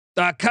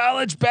The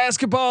college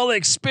basketball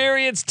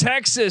experience,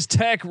 Texas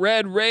Tech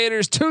Red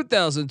Raiders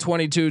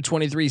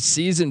 2022-23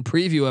 season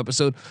preview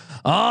episode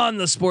on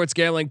the Sports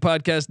Gambling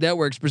Podcast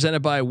Networks, presented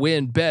by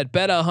WynnBET.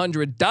 Bet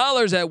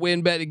 $100 at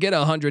WynnBET and get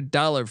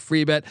 $100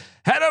 free bet.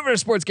 Head over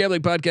to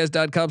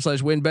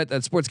sportsgamblingpodcast.com/WynnBET.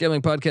 That's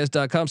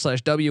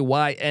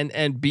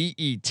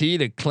sportsgamblingpodcast.com/WYNNBET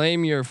to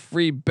claim your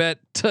free bet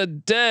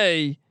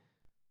today.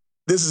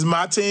 This is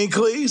Martin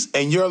Cleese,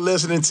 and you're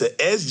listening to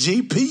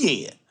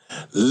SGPN.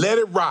 Let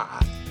it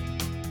ride.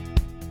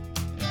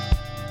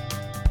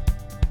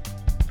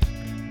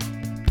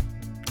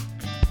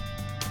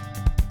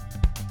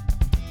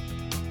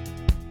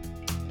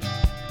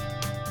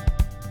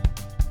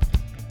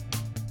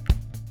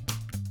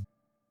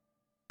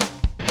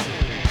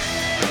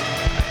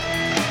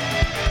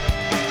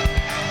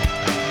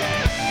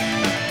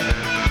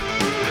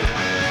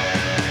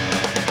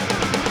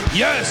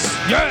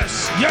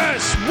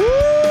 Yes. Woo!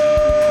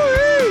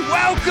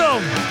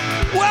 Welcome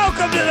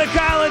to the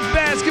college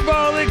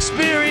basketball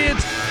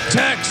experience.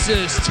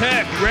 Texas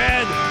Tech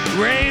Red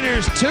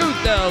Raiders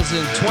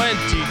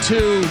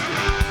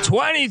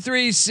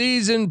 2022-23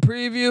 season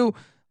preview.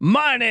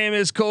 My name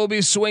is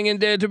Colby Swinging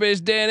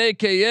Database Dan,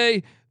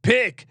 aka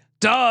Pick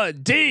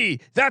D.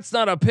 That's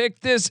not a pick.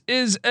 This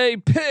is a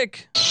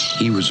pick.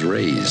 He was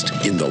raised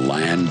in the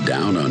land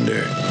down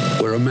under,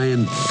 where a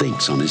man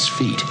thinks on his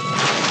feet,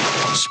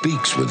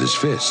 speaks with his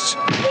fists,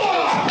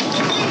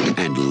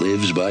 and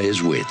lives by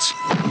his wits.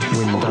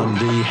 When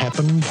Dundee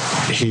happened,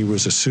 he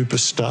was a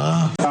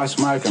superstar. I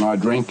smoke and I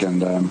drink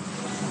and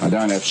I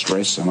don't have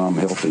stress and I'm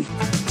healthy.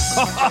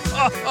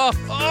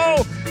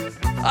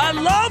 I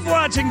love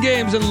watching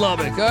games in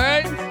Lubbock, all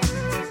right?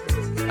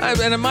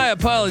 And my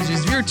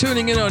apologies. If you're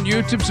tuning in on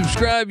YouTube,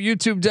 subscribe,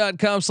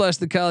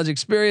 youtube.com/the college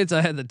experience.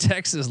 I had the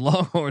Texas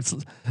Longhorns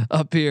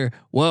up here.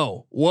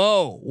 Whoa.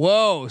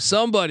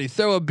 Somebody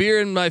throw a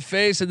beer in my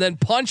face and then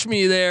punch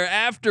me there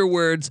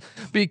afterwards,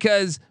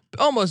 because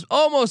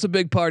almost a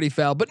big party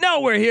foul. But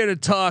now we're here to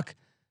talk.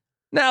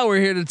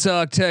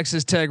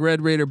 Texas Tech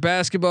Red Raider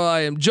basketball. I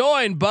am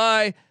joined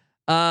by,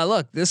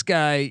 look, this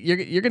guy,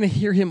 you're going to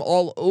hear him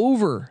all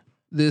over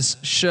this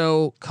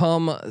show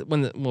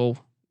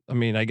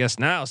I guess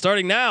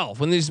starting now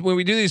when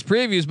we do these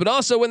previews, but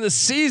also when the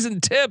season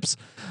tips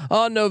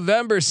on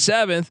November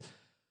 7th.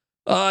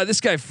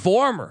 This guy,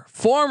 former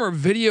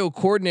video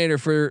coordinator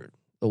for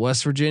the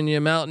West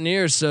Virginia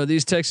Mountaineers. So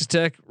these Texas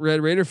Tech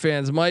Red Raider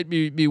fans might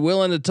be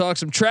willing to talk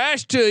some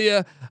trash to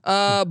you.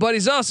 But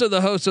he's also the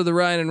host of the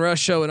Ryan and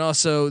Rush Show and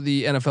also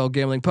the NFL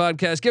Gambling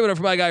Podcast. Give it up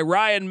for my guy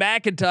Ryan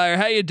McIntyre.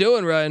 How you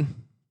doing, Ryan?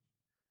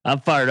 I'm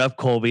fired up,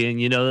 Colby,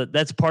 and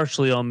that's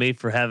partially on me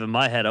for having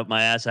my head up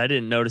my ass. I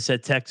didn't notice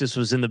that Texas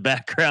was in the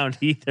background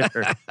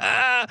either.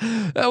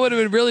 That would have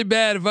been really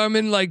bad if I'm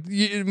in like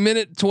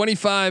minute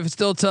 25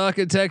 still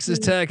talking Texas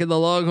Tech and the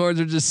Longhorns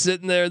are just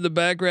sitting there in the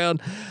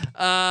background.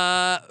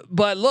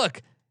 But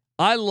look,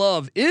 I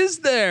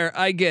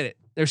get it.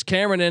 There's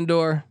Cameron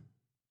Indoor,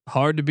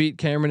 hard to beat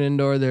Cameron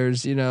Indoor.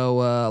 There's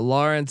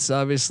Lawrence,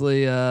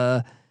 obviously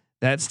that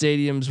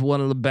stadium's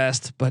one of the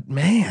best, but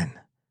man.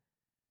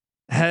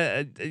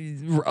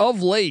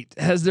 Of late,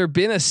 has there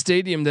been a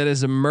stadium that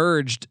has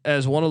emerged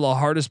as one of the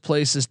hardest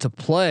places to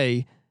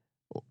play?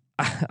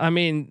 I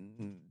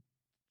mean,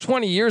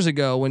 20 years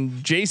ago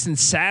when Jason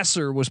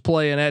Sasser was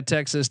playing at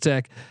Texas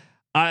Tech,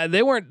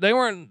 they weren't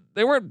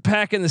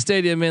packing the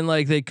stadium in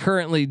like they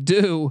currently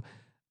do.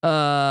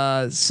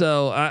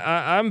 So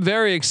I'm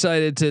very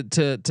excited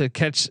to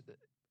catch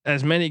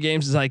as many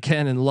games as I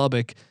can in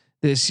Lubbock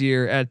this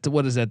year at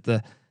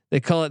they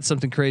call it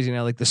something crazy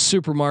now, like the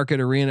Supermarket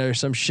Arena or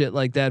some shit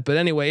like that. But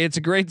anyway, it's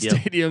a great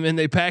stadium, and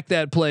they pack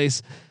that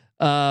place.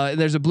 And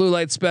there's a blue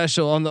light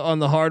special on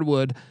the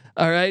hardwood.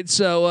 All right,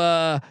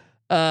 so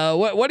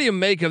what do you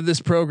make of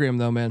this program,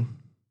 though, man?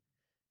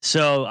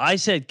 So I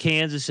said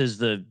Kansas is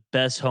the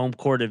best home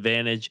court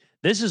advantage.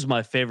 This is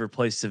my favorite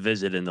place to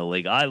visit in the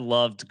league. I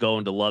loved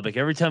going to Lubbock.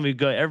 Every time we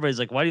go, everybody's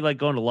like, "Why do you like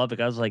going to Lubbock?"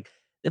 I was like,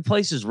 the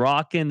place is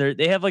rocking.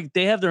 They have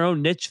their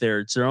own niche there.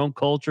 It's their own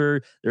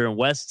culture. They're in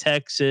West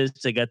Texas.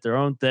 They got their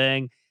own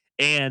thing.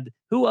 And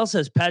who else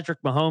has Patrick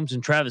Mahomes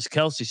and Travis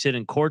Kelce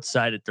sitting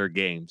courtside at their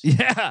games?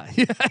 Yeah,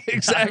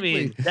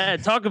 exactly. I mean,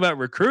 talk about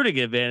recruiting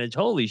advantage.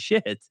 Holy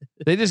shit.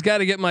 They just got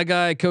to get my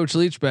guy, Coach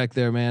Leach, back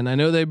there, man. I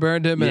know they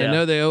burned him and I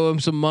know they owe him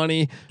some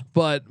money,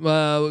 but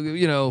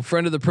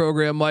friend of the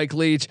program, Mike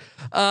Leach.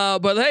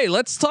 But hey,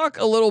 let's talk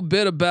a little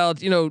bit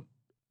about,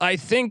 I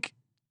think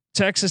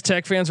Texas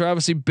Tech fans are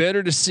obviously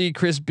bitter to see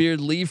Chris Beard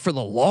leave for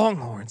the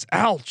Longhorns.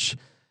 Ouch.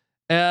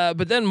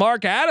 But then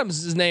Mark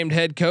Adams is named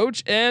head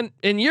coach, and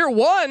in year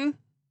one,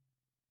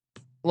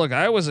 look,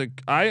 I was a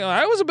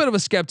bit of a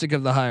skeptic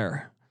of the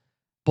hire,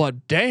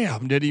 but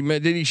damn, did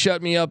he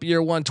shut me up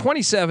year one?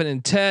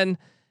 27-10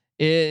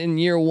 in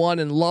year one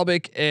in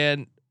Lubbock.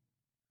 And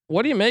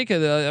what do you make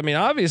of the? I mean,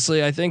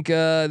 obviously, I think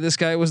this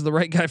guy was the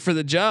right guy for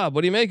the job.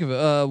 What do you make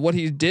of what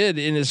he did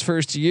in his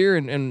first year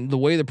and the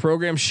way the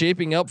program's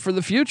shaping up for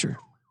the future?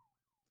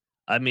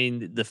 I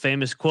mean, the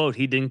famous quote: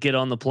 "He didn't get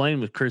on the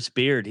plane with Chris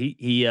Beard.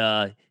 He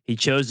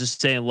chose to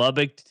stay in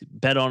Lubbock,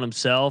 bet on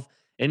himself,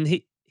 and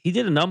he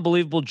did an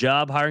unbelievable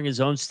job hiring his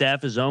own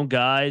staff, his own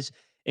guys,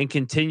 and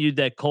continued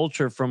that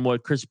culture from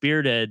what Chris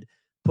Beard had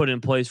put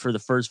in place for the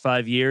first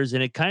 5 years.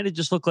 And it kind of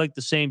just looked like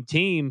the same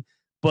team,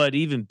 but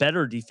even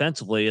better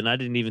defensively. And I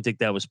didn't even think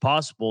that was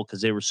possible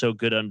because they were so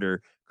good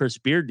under Chris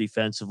Beard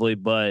defensively.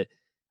 But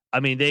I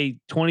mean, they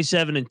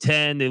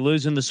 27-10, they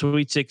lose in the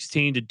Sweet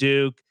 16 to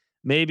Duke.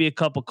 Maybe a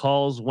couple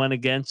calls went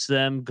against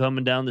them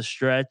coming down the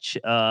stretch.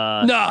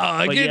 No,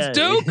 against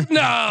Duke?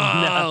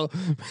 No.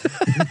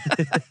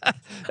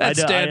 That's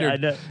standard. I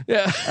know.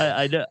 Yeah.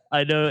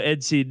 I know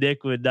NC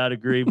Nick would not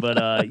agree,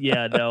 but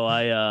yeah,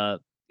 no,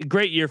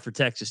 great year for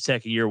Texas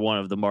Tech, year one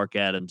of the Mark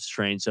Adams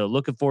train. So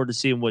looking forward to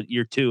seeing what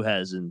year two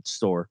has in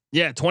store.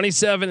 Yeah,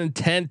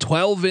 27-10,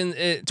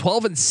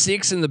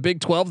 12-6 in the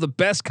Big 12, the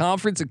best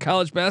conference in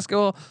college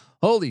basketball.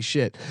 Holy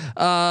shit.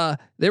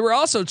 They were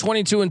also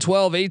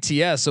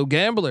 22-12 ATS. So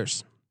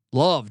gamblers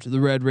loved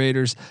the Red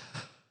Raiders.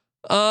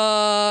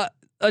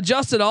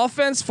 Adjusted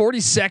offense,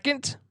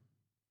 42nd.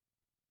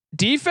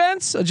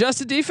 Defense,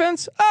 adjusted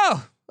defense.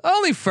 Oh,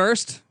 only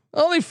first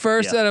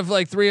out of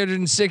like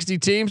 360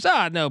 teams.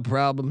 No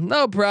problem.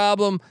 No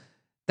problem.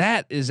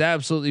 That is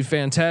absolutely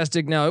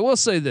fantastic. Now I will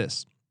say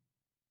this.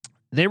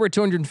 They were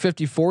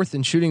 254th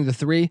in shooting the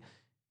three.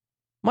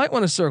 Might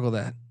want to circle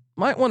that.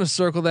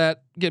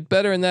 Get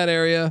better in that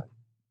area.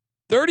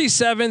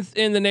 37th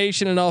in the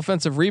nation in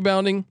offensive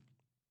rebounding.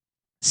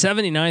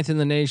 79th in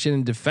the nation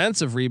in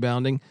defensive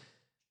rebounding.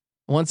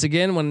 Once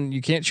again, when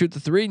you can't shoot the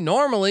three,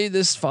 normally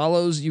this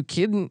follows you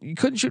couldn't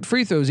shoot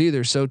free throws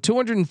either. So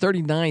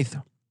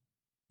 239th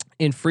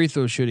in free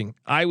throw shooting.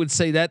 I would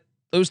say that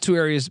those two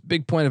areas,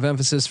 big point of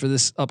emphasis for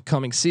this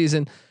upcoming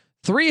season.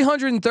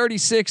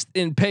 336th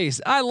in pace.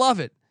 I love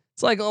it.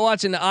 It's like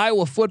watching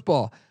Iowa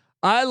football.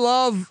 I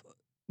love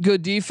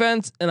good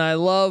defense, and I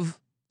love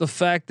the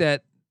fact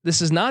that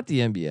this is not the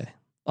NBA.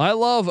 I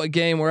love a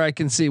game where I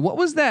can see what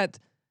was that?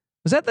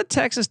 Was that the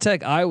Texas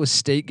Tech Iowa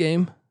State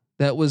game?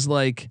 That was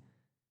like,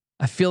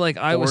 I feel like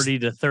I was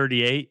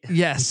 40-38.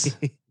 Yes.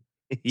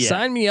 Yeah.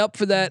 Sign me up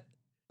for that.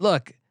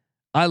 Look,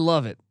 I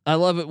love it. I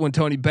love it when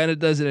Tony Bennett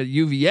does it at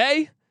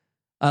UVA.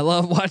 I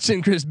love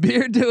watching Chris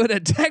Beard do it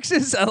at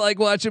Texas. I like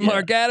watching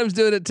Mark Adams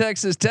do it at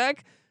Texas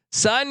Tech.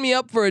 Sign me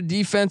up for a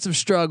defensive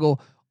struggle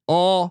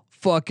all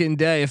fucking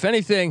day. If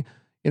anything,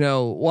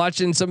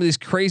 watching some of these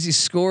crazy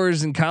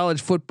scores in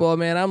college football,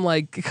 man, I'm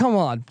like, come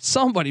on,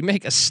 somebody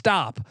make a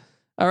stop.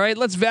 All right,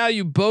 let's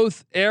value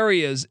both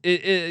areas,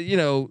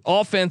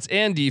 offense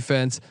and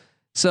defense.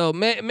 So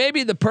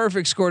maybe the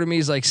perfect score to me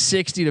is like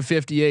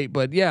 60-58,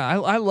 but yeah,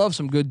 I love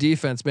some good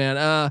defense,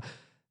 man.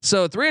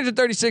 So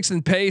 336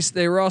 in pace.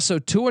 They were also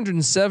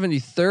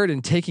 273rd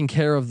in taking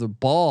care of the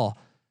ball.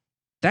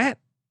 That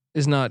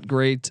is not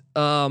great.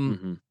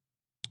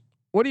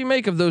 What do you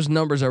make of those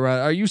numbers?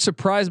 Are you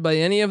surprised by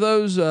any of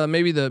those?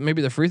 Maybe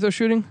the free throw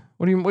shooting.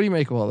 What do you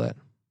make of all that?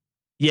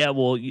 Yeah,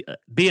 well,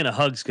 being a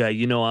Hugs guy,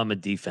 I'm a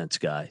defense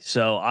guy.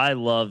 So I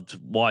loved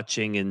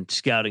watching and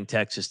scouting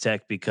Texas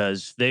Tech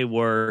because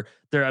they're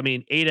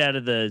 8 out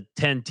of the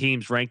 10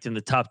 teams ranked in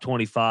the top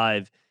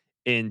 25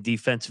 in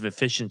defensive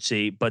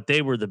efficiency, but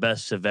they were the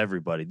best of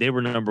everybody. They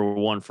were number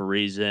one for a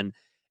reason.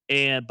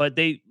 But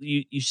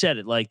you said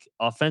it, like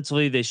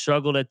offensively, they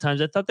struggled at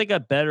times. I thought they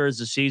got better as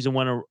the season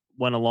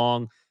went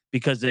along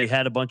because they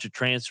had a bunch of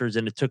transfers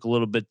and it took a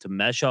little bit to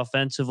mesh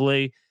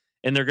offensively.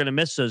 And they're going to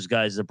miss those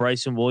guys, the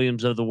Bryson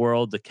Williams of the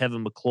world, the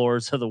Kevin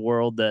McClures of the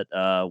world that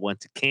went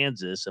to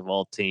Kansas of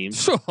all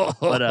teams.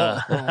 But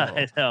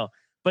I know,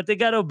 but they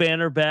got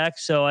O'Banner back.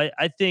 So I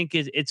think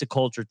it's a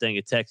culture thing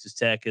at Texas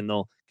Tech, and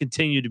they'll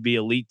continue to be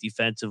elite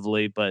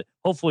defensively, but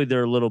hopefully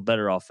they're a little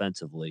better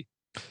offensively.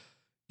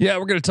 Yeah,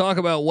 we're going to talk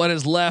about what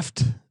is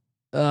left,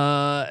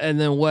 and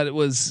then what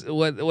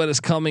is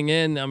coming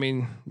in. I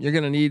mean, you're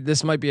going to need,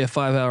 this might be a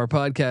 5-hour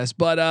podcast,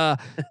 but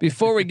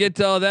before we get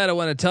to all that, I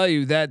want to tell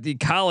you that the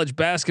college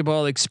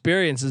basketball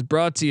experience is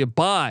brought to you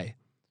by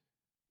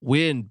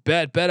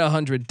WinBet. Bet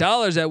 $100 at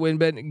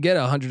WinBet and get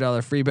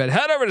 $100 free bet.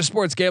 Head over to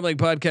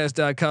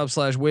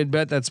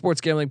sportsgamblingpodcast.com/WinBet. That's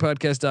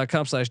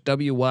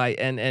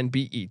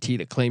sportsgamblingpodcast.com/WYNNBET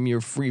to claim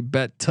your free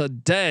bet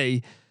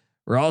today.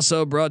 We're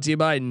also brought to you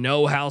by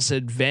No House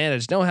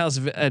Advantage. No House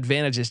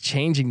Advantage is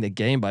changing the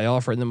game by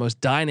offering the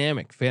most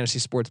dynamic fantasy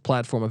sports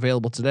platform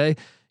available today.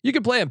 You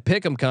can play a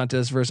pick'em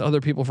contest versus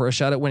other people for a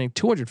shot at winning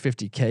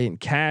 $250K in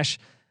cash.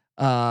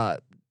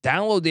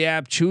 Download the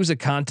app, choose a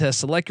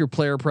contest, select your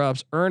player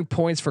props, earn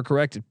points for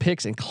corrected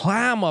picks, and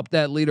climb up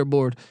that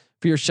leaderboard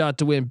for your shot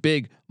to win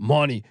big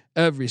money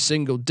every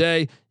single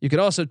day. You can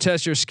also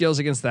test your skills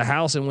against the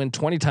house and win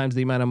 20 times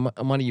the amount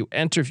of money you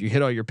enter if you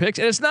hit all your picks.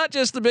 And it's not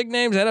just the big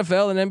names,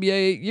 NFL and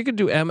NBA. You can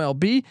do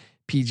MLB,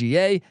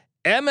 PGA,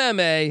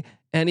 MMA,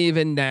 and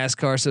even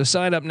NASCAR. So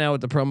sign up now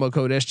with the promo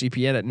code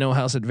SGPN at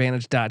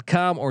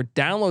nohouseadvantage.com or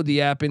download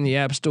the app in the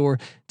App Store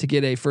to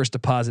get a first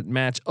deposit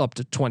match up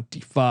to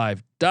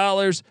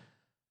 $25.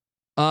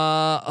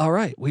 All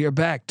right, we are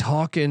back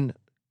talking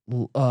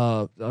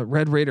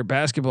Red Raider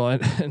basketball,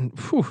 and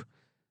whew,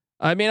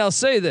 I mean, I'll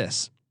say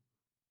this.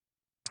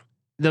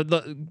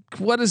 The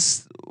what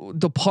is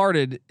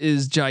departed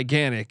is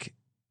gigantic,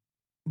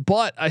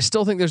 but I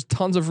still think there's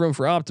tons of room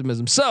for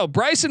optimism. So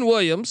Bryson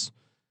Williams,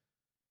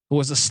 who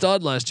was a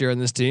stud last year on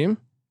this team,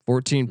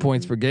 14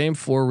 points per game,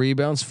 4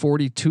 rebounds,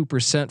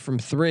 42% from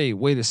three.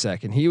 Wait a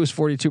second, he was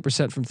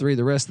 42% from three.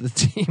 The rest of the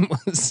team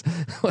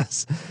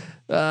was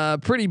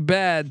pretty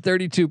bad,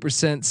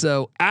 32%.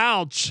 So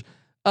ouch.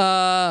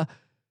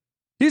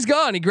 He's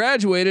gone. He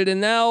graduated, and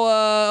now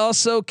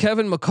also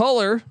Kevin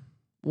McCullough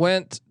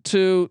went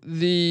to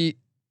the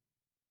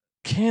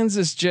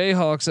Kansas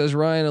Jayhawks, as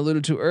Ryan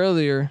alluded to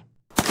earlier.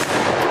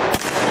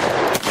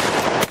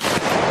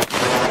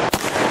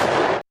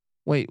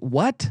 Wait,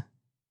 what?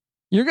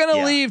 You're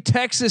gonna leave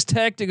Texas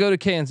Tech to go to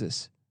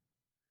Kansas?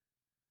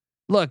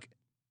 Look,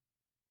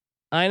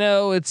 I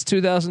know it's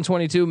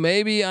 2022.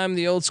 Maybe I'm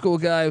the old school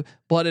guy,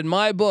 but in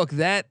my book,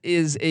 that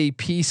is a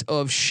piece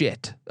of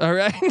shit. All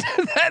right,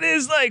 that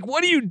is like,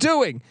 what are you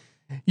doing?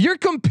 You're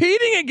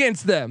competing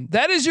against them.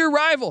 That is your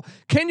rival.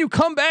 Can you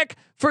come back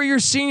for your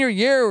senior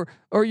year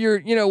or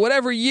your,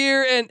 whatever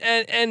year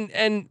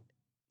and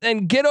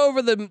get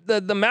over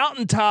the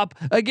mountaintop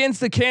against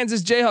the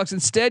Kansas Jayhawks?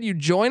 Instead, you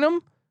join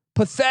them.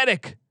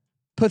 Pathetic.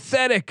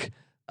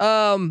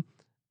 I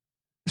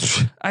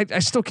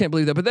still can't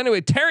believe that. But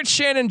anyway, Terrence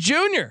Shannon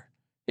Jr.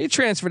 He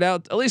transferred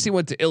out. At least he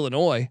went to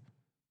Illinois.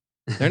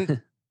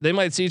 They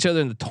might see each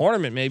other in the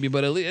tournament, maybe,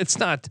 but at least it's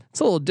not. It's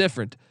a little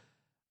different.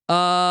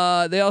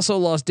 They also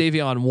lost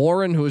Davion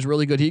Warren, who was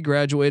really good. He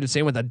graduated.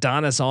 Same with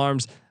Adonis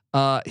Arms.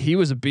 He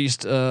was a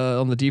beast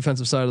on the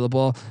defensive side of the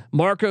ball.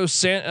 Marcus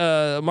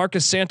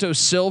Santos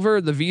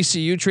Silver, the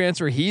VCU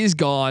transfer, he's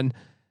gone.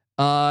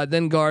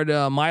 Then guard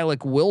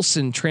Malik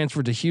Wilson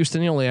transferred to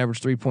Houston. He only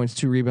averaged 3 points,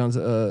 2 rebounds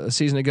a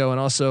season ago. And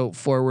also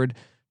forward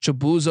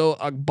Chibuzo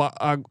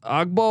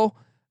Agbo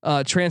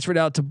transferred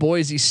out to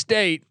Boise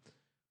State.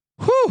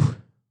 Whew.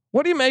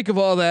 What do you make of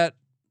all that?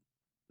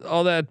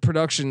 All that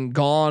production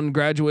gone,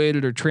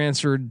 graduated, or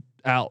transferred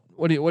out.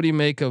 What do you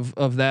make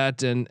of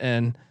that?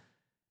 And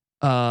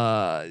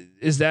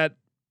is that?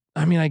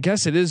 I mean, I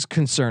guess it is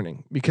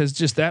concerning because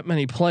just that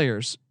many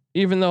players.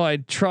 Even though I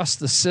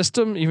trust the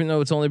system, even though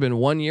it's only been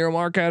 1 year,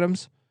 Mark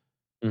Adams,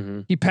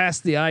 he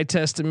passed the eye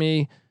test to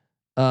me.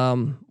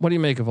 What do you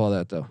make of all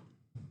that, though?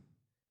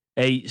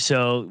 Hey,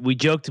 so we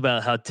joked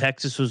about how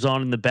Texas was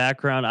on in the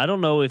background. I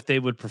don't know if they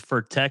would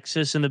prefer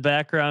Texas in the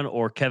background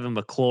or Kevin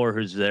McClure,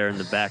 who's there in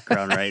the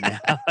background right now.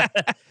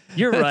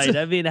 You're right.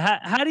 I mean,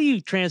 how do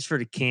you transfer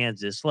to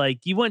Kansas?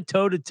 Like, you went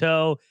toe to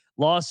toe,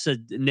 lost a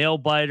nail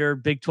biter,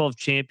 Big 12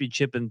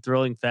 championship in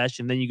thrilling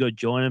fashion, then you go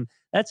join him.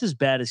 That's as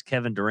bad as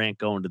Kevin Durant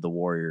going to the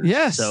Warriors.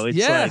 Yes. So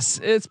it's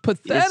it's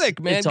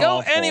pathetic, man. It's go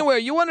awful. anywhere.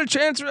 You want to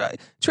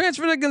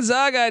transfer to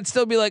Gonzaga? I'd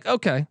still be like,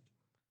 okay,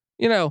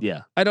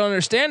 Yeah. I don't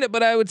understand it,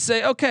 but I would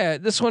say, okay,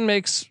 this one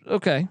makes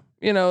okay.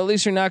 At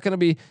least you're not going to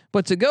be.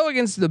 But to go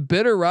against the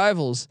bitter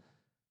rivals,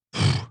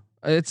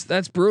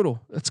 that's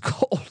brutal. It's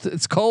cold.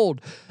 It's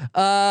cold.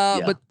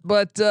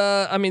 But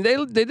I mean,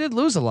 they did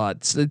lose a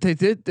lot. They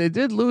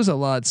did lose a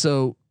lot.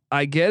 So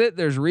I get it.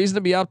 There's reason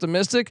to be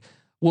optimistic.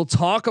 We'll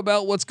talk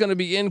about what's going to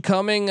be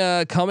incoming,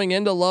 coming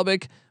into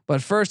Lubbock.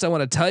 But first, I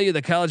want to tell you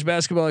the college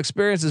basketball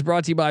experience is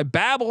brought to you by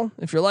Babbel.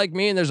 If you're like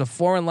me and there's a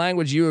foreign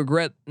language you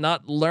regret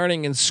not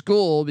learning in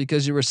school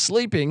because you were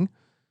sleeping,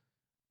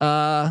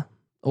 or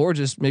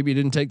just maybe you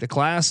didn't take the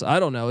class, I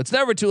don't know. It's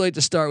never too late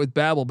to start with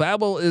Babbel.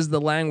 Babbel is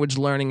the language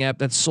learning app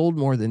that's sold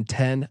more than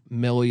 10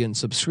 million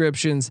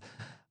subscriptions.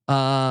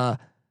 Look,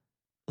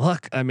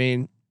 I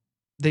mean,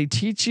 they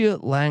teach you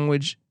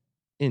language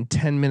in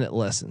 10-minute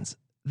lessons.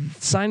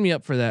 Sign me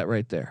up for that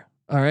right there.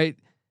 All right.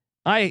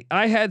 I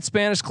had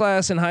Spanish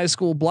class in high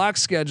school, block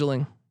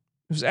scheduling.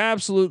 It was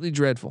absolutely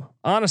dreadful.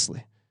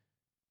 Honestly,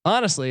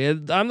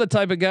 I'm the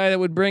type of guy that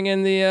would bring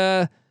in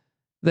the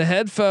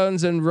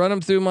headphones and run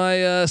them through my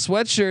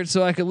sweatshirt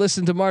so I could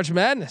listen to March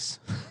Madness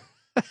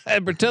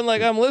and pretend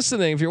like I'm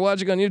listening. If you're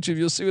watching on YouTube,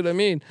 you'll see what I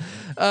mean.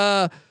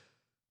 But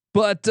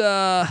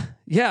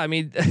yeah, I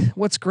mean,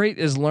 what's great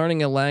is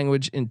learning a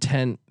language in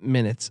 10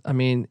 minutes. I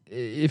mean,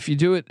 if you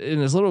do it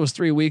in as little as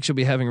 3 weeks, you'll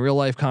be having real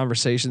life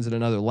conversations in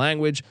another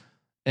language.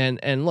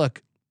 And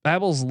look,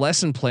 Babbel's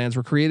lesson plans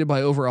were created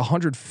by over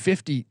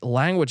 150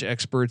 language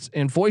experts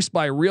and voiced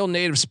by real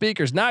native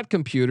speakers, not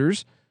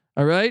computers.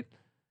 All right.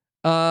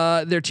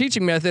 Their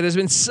teaching method has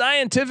been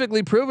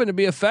scientifically proven to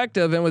be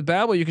effective. And with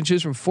Babbel, you can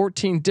choose from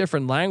 14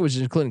 different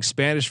languages, including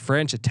Spanish,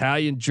 French,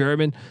 Italian,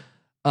 German.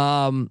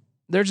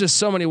 There's just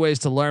so many ways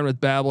to learn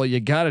with Babbel. You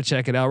got to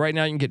check it out. Right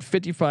now, you can get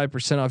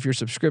 55% off your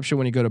subscription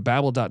when you go to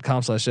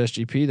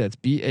babbel.com/SGP. That's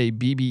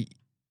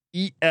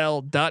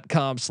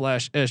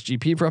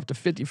BABBEL.com/SGP for up to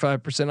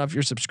 55% off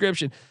your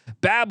subscription.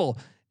 Babbel,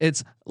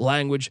 it's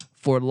language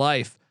for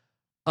life.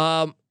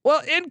 Well,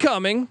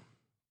 incoming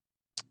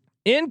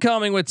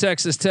with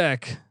Texas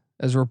Tech,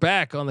 as we're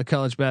back on the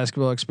college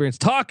basketball experience,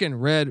 talking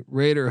Red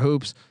Raider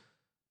hoops.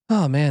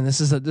 Oh man,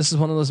 this is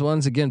one of those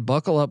ones again.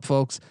 Buckle up,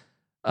 folks.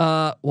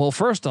 Well,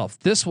 first off,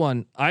 this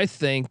one I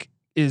think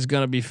is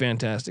going to be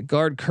fantastic.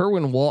 Guard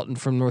Kerwin Walton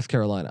from North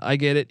Carolina. I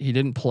get it. He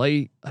didn't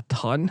play a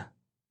ton,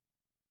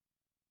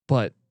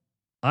 but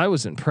I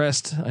was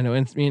impressed. I know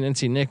me and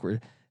NC Nick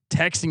were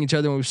texting each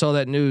other when we saw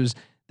that news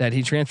that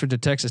he transferred to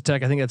Texas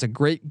Tech. I think that's a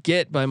great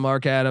get by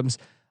Mark Adams.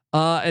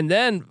 And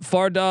then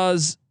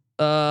Fardaz,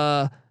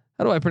 how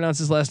do I pronounce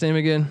his last name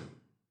again?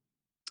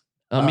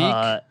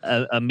 Amik.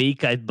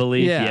 Amik, I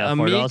believe. Yeah,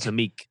 Fardaz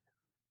Amik.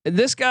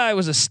 This guy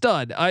was a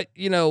stud.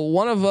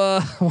 One of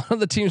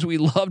the teams we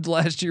loved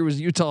last year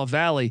was Utah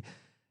Valley,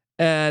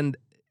 and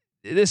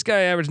this guy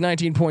averaged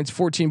 19 points,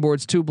 14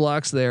 boards, 2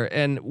 blocks there.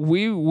 And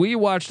we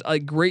watched a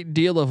great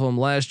deal of him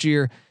last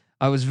year.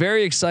 I was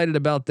very excited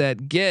about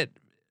that get,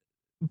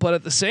 but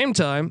at the same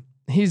time,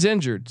 he's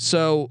injured.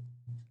 So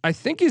I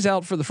think he's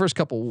out for the first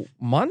couple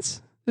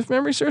months, if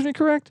memory serves me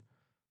correct.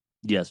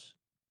 Yes.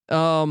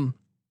 Then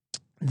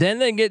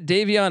they get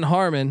Davion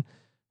Harmon,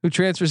 who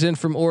transfers in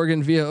from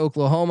Oregon via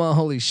Oklahoma.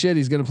 Holy shit,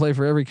 he's going to play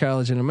for every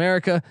college in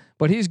America,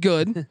 but he's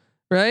good,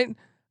 right?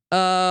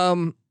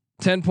 10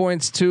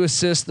 points, 2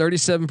 assists,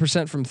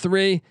 37% from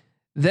 3.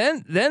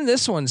 Then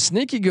this one,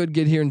 sneaky good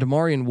get here in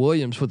Demarion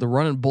Williams with the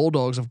running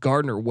Bulldogs of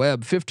Gardner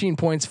Webb. 15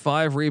 points,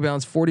 5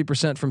 rebounds,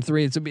 40% from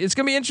 3. It's going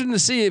to be interesting to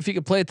see if he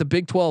could play at the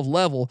Big 12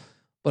 level.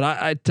 But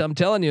I'm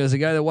telling you, as a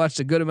guy that watched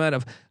a good amount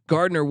of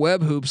Gardner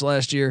Webb hoops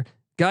last year,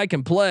 guy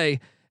can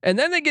play. And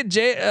then they get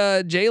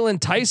Jalen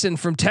Tyson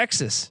from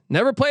Texas.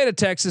 Never played at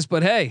Texas,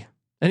 but hey,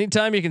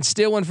 anytime you can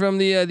steal one from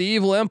the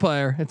evil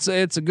empire, it's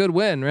a good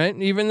win, right?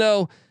 Even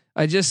though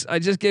I just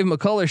gave him a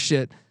color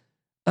shit.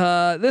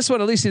 This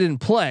one at least he didn't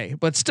play,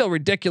 but still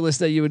ridiculous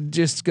that you would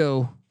just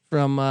go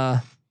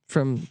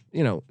from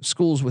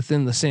schools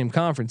within the same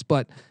conference.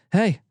 But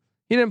hey,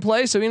 he didn't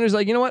play, so he was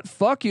like, you know what,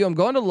 fuck you, I'm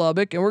going to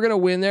Lubbock, and we're gonna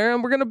win there,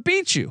 and we're gonna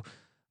beat you.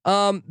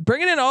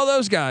 Bringing in all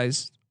those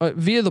guys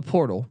via the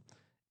portal.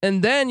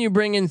 And then you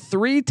bring in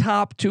 3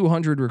 top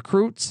 200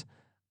 recruits.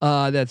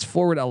 That's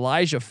forward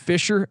Elijah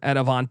Fisher out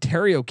of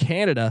Ontario,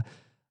 Canada.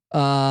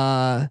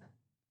 Guard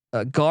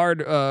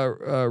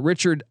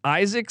Richard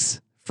Isaacs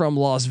from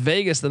Las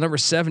Vegas, the number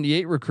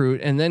 78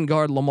 recruit, and then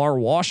guard Lamar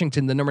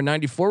Washington, the number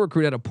 94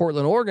 recruit out of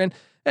Portland, Oregon.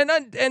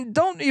 And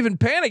don't even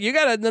panic. You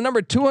got the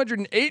number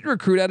 208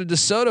 recruit out of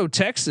DeSoto,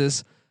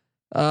 Texas.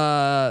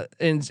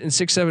 In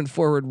 6'7"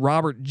 forward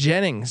Robert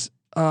Jennings.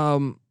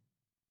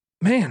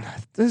 Man,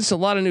 this is a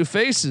lot of new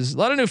faces.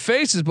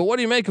 But what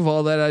do you make of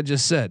all that I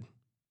just said?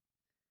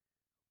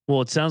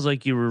 Well, it sounds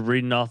like you were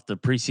reading off the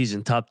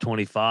preseason top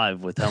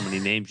 25 with how many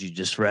names you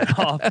just read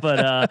off.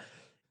 But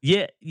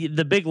yeah,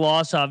 the big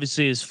loss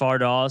obviously is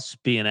Fardaz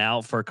being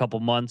out for a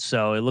couple months.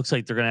 So it looks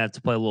like they're going to have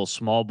to play a little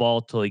small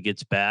ball till he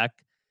gets back.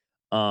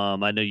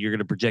 I know you're going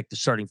to project the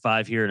starting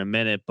 5 here in a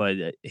minute, but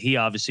he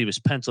obviously was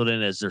penciled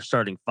in as their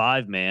starting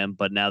 5 man.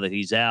 But now that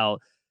he's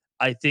out,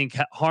 I think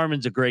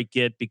Harmon's a great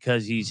get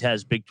because he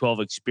has Big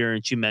 12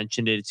 experience. You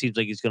mentioned it. It seems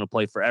like he's going to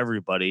play for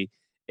everybody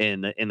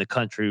in the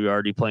country. We're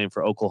already playing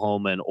for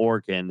Oklahoma and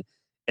Oregon.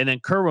 And then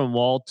Kerwin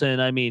Walton.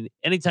 I mean,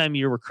 anytime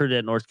you're recruited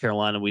at North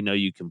Carolina, we know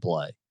you can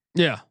play.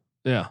 Yeah.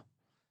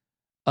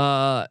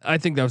 I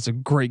think that was a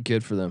great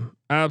get for them.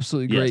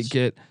 Absolutely great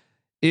get.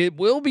 It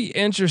will be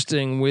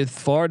interesting with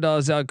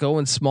Fardaz out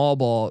going small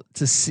ball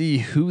to see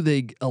who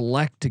they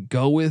elect to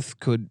go with.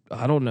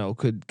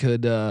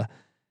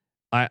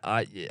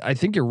 I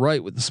think you're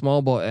right with the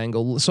small ball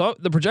angle. So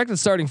the projected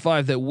starting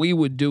 5 that we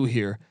would do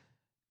here.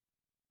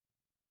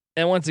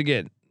 And once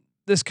again,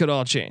 this could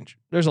all change.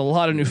 There's a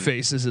lot of new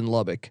faces in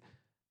Lubbock.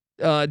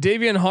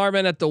 Davion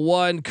Harmon at the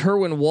 1,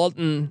 Kerwin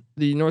Walton,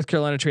 the North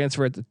Carolina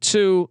transfer at the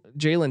 2,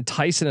 Jalen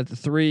Tyson at the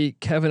 3,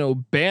 Kevin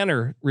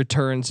O'Banner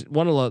returns,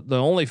 one of the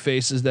only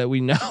faces that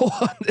we know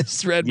on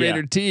this Red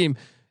Raider team.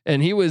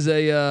 And he was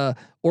a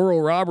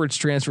Oral Roberts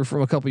transfer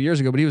from a couple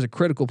years ago, but he was a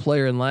critical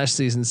player in last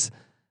season's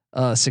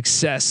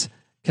success.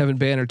 Kevin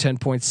Banner,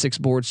 10.6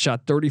 boards,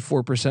 shot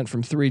 34%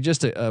 from 3,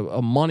 just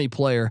a money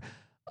player.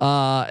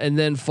 And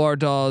then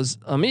Fardaz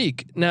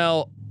Amik.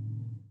 Now,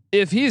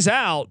 if he's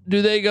out,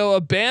 do they go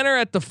a Banner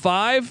at the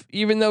 5,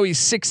 even though he's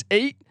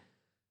 6'8"?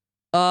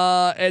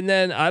 And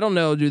then I don't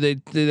know. Do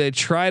they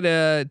try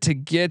to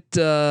get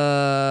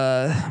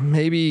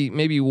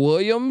maybe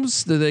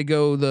Williams? Do they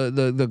go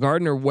the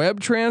Gardner Webb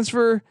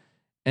transfer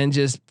and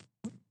just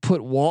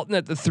put Walton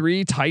at the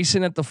 3,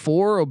 Tyson at the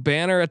 4,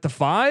 O'Banner at the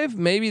 5?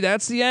 Maybe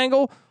that's the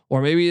angle.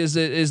 Or maybe is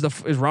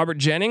Robert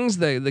Jennings,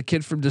 the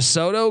kid from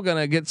DeSoto,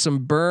 gonna get some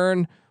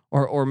burn?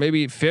 Or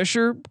maybe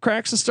Fisher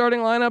cracks the starting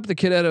lineup, the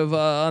kid out of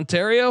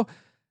Ontario.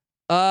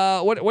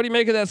 What do you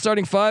make of that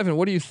starting 5, and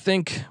what do you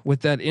think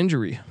with that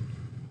injury?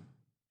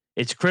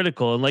 It's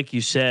critical, and like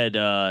you said,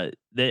 I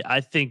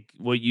think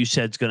what you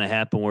said is going to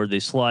happen, where they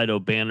slide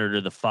O'Banner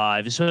to the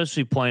 5,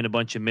 especially playing a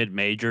bunch of mid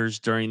majors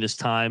during this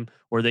time,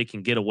 where they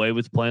can get away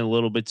with playing a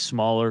little bit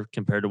smaller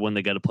compared to when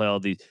they got to play all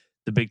the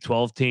Big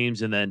 12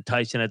 teams, and then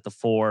Tyson at the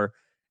 4.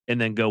 And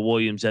then go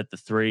Williams at the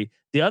 3.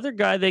 The other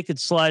guy they could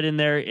slide in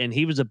there, and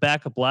he was a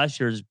backup last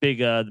year, is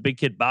the big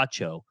kid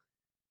Bacho.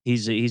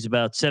 He's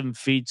about 7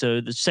 feet.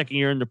 So the second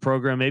year in the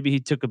program, maybe he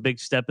took a big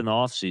step in the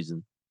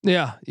offseason.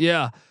 Yeah.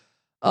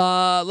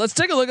 Let's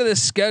take a look at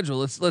this schedule.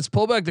 Let's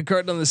pull back the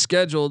curtain on the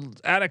schedule.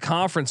 Out of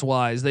conference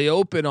wise, they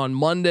open on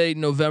Monday,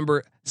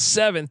 November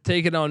 7th,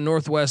 taking on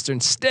Northwestern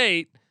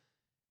State.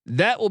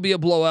 That will be a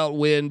blowout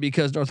win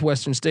because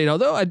Northwestern State,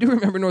 although I do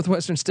remember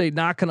Northwestern State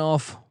knocking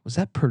off, was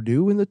that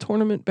Purdue in the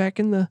tournament back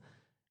in the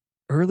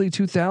early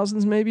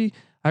 2000s? Maybe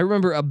I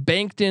remember a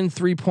banked in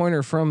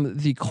 3-pointer from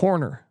the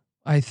corner,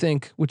 I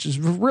think, which is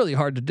really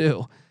hard to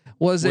do.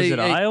 Was it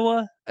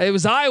Iowa? It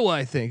was Iowa,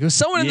 I think. It was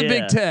someone in the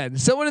Big Ten.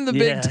 Someone in the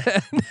Big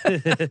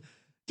Ten.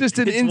 Just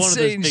an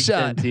insane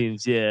shot.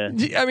 Teams, yeah.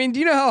 I mean, do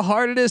you know how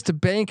hard it is to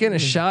bank in a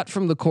shot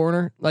from the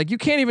corner? Like you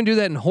can't even do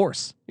that in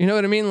horse. You know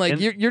what I mean? Like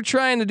you're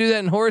trying to do that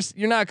in horse.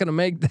 You're not going to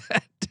make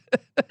that.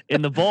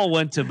 And the ball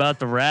went to about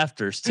the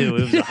rafters too.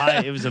 It was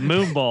it was a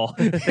moon ball.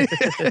 I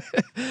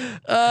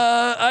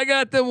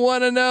got them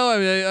 1-0. I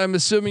mean, I'm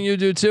assuming you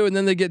do too. And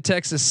then they get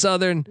Texas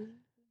Southern.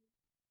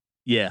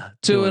 Yeah,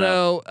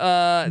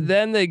 2-0.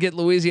 Then they get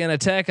Louisiana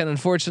Tech, and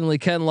unfortunately,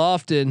 Ken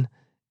Lofton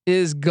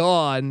is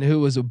gone, who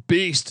was a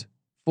beast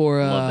for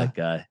love that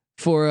guy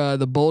for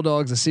the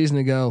Bulldogs a season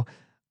ago.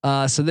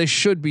 So they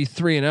should be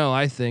 3-0.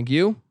 I think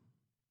you.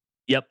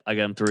 Yep, I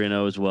got them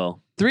 3-0 as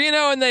well.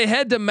 3-0, and they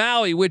head to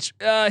Maui, which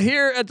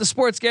here at the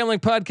Sports Gambling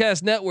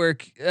Podcast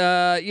Network,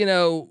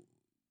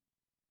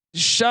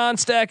 Sean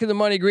Stack of the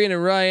Money Green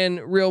and Ryan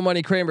Real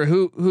Money Kramer,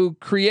 who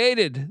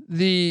created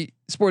the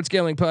Sports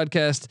Gambling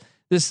Podcast.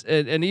 This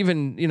and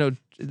even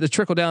the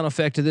trickle down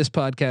effect of this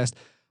podcast.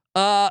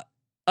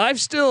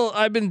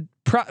 I've been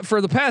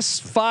for the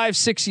past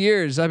 5-6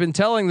 years. I've been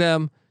telling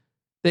them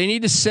they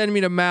need to send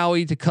me to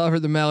Maui to cover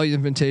the Maui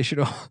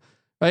Invitational.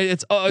 Right?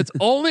 It's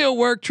only a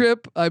work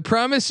trip. I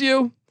promise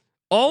you,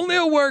 only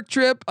a work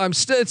trip.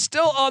 It's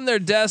still on their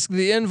desk.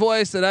 The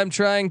invoice that I'm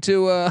trying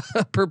to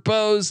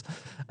propose.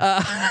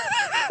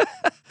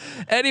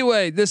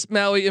 Anyway, this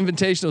Maui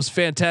Invitational is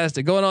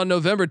fantastic. Going on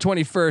November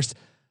 21st.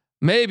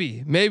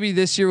 Maybe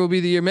this year will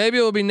be the year. Maybe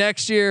it will be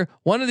next year.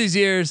 One of these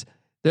years,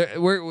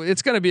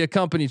 it's going to be a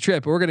company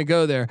trip. We're going to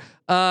go there.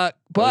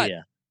 But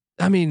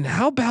I mean,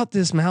 how about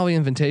this Maui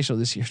Invitational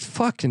this year? It's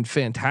fucking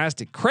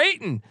fantastic.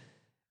 Creighton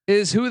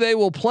is who they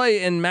will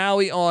play in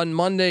Maui on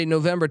Monday,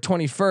 November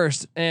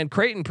 21st, and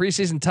Creighton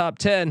preseason top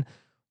 10.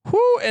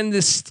 Whoo! And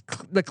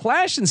the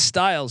clash in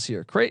styles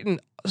here. Creighton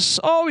is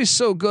always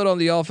so good on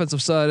the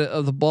offensive side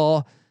of the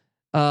ball.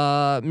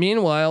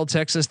 Meanwhile,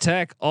 Texas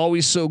Tech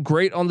always so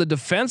great on the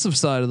defensive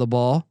side of the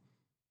ball.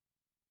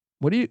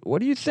 What do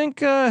you think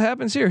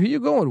happens here? Who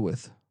you going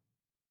with?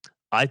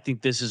 I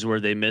think this is where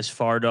they miss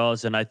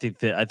Fardaws, and I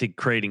think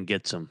Creighton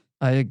gets them.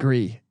 I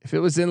agree. If it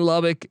was in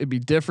Lubbock, it'd be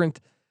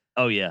different.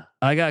 Oh yeah,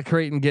 I got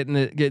Creighton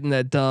getting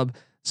that dub.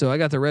 So I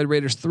got the Red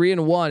Raiders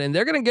 3-1, and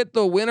they're gonna get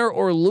the winner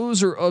or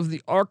loser of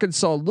the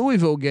Arkansas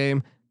Louisville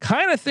game.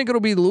 Kind of think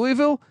it'll be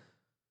Louisville.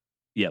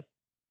 Yep.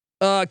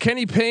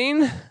 Kenny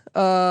Payne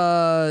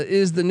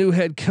is the new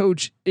head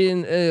coach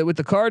in with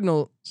the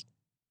Cardinals.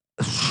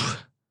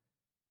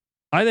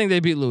 I think they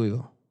beat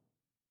Louisville.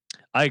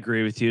 I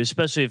agree with you,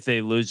 especially if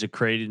they lose to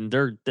Creighton.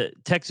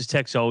 Texas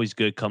Tech's always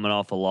good coming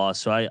off a loss,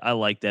 so I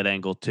like that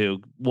angle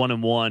too.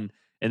 1-1,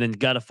 and then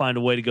got to find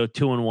a way to go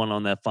 2-1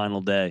 on that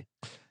final day.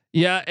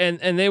 Yeah,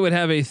 and they would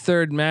have a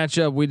third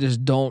matchup. We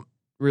just don't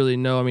really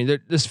know. I mean,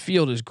 this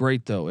field is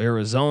great though.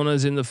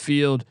 Arizona's in the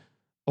field,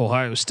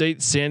 Ohio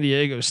State, San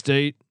Diego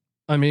State.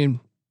 I mean,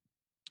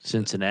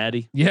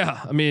 Cincinnati. Yeah,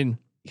 I mean,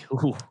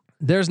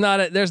 there's not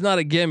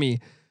a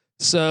gimme.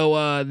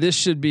 So this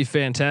should be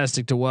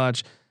fantastic to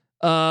watch.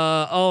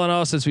 All in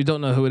all, since we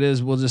don't know who it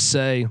is, we'll just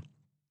say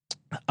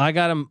I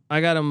got him.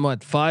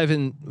 What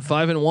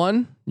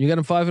 5-1? You got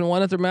him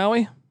 5-1 at their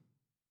Maui.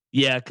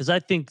 Yeah, because I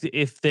think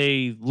if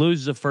they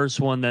lose the first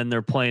one, then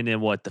they're playing in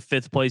the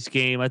 5th place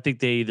game. I think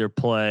they either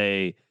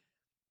play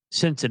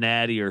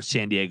Cincinnati or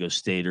San Diego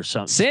State or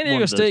something. San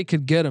Diego State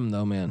could get them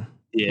though, man.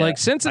 Yeah. Like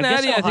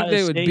Cincinnati, I think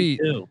they would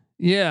beat. Too.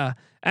 Yeah,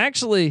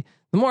 actually,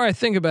 the more I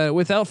think about it,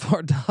 without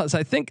Fardaws,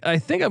 I think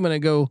I'm gonna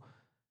go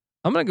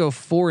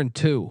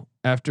 4-2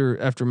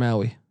 after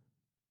Maui.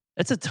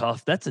 That's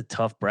a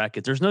tough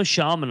bracket. There's no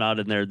Chaminade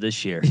in there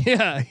this year.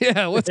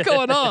 Yeah. What's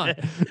going on?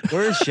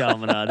 Where's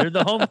Chaminade? They're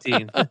the home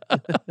team.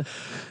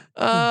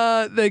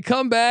 They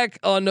come back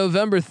on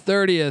November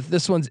 30th.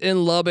 This one's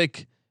in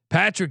Lubbock.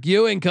 Patrick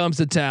Ewing comes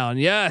to town.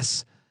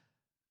 Yes.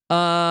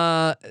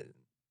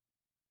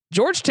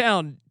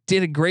 Georgetown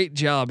did a great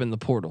job in the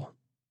portal.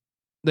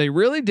 They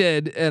really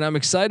did, and I'm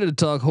excited to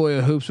talk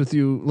Hoya hoops with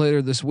you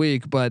later this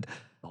week. But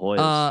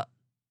I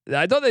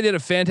thought they did a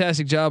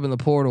fantastic job in the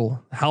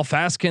portal. How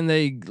fast can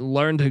they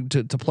learn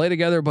to play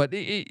together? But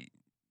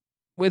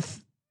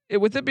with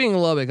it being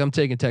Lubbock, I'm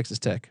taking Texas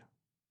Tech.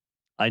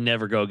 I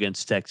never go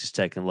against Texas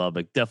Tech and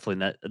Lubbock. Definitely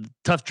not a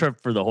tough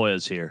trip for the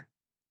Hoyas here.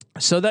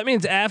 So that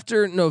means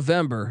after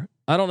November,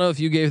 I don't know if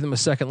you gave them a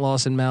second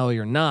loss in Maui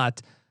or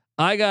not.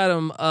 I got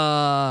them.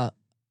 I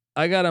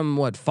got them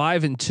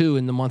 5-2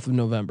 in the month of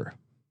November.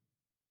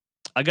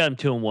 I got them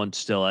 2-1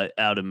 still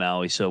out of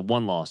Maui, so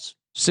 1 loss.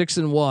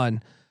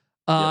 6-1.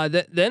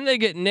 Then they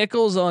get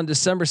Nichols on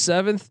December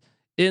 7th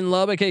in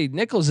Lubbock. Hey,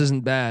 Nichols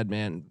isn't bad,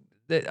 man.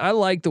 I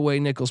like the way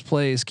Nichols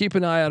plays. Keep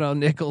an eye out on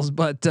Nichols,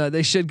 but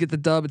they should get the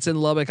dub. It's in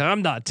Lubbock.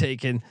 I'm not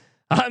taking.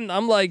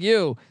 I'm like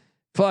you.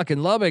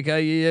 Fucking Lubbock.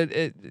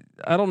 I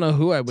don't know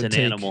who I would it's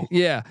an take. Animal.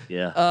 Yeah.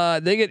 Yeah.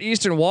 They get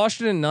Eastern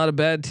Washington, not a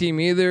bad team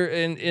either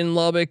in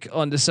Lubbock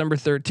on December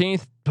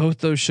 13th. Both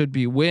those should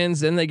be wins.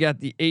 Then they got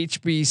the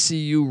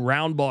HBCU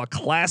Roundball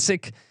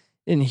Classic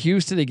in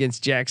Houston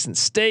against Jackson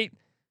State.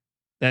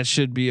 That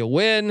should be a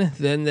win.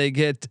 Then they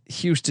get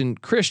Houston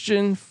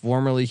Christian,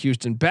 formerly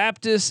Houston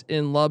Baptist,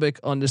 in Lubbock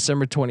on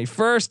December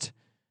 21st.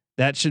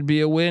 That should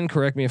be a win.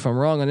 Correct me if I'm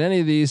wrong on any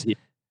of these. Yeah.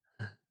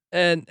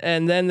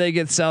 And then they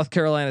get South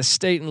Carolina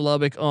State in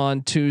Lubbock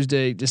on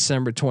Tuesday,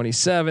 December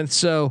 27th.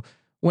 So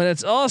when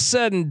it's all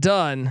said and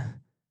done,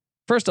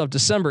 first off,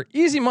 December,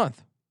 easy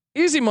month.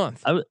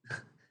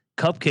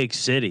 Cupcake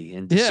City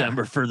in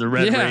December for the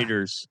Red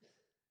Raiders.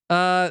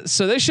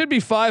 So they should be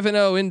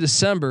 5-0 in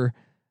December.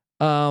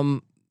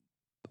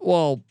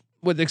 Well,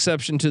 with the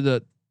exception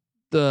to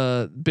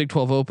the Big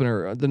 12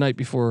 opener the night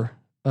before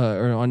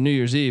or on New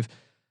Year's Eve.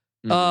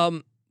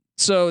 Mm-hmm.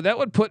 So that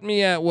would put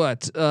me at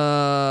what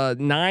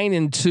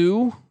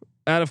 9-2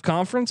 out of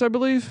conference, I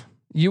believe.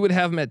 You would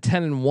have them at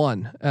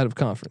 10-1 out of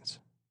conference.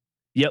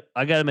 Yep,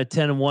 I got them at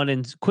 10-1.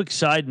 And quick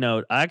side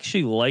note, I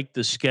actually like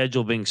the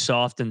schedule being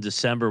soft in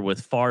December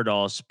with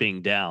Fardos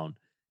being down.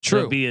 True,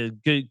 it'll be a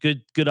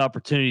good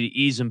opportunity to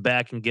ease them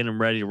back and get them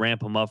ready to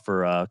ramp them up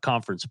for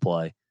conference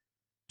play.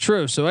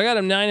 True. So I got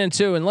them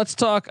 9-2, and let's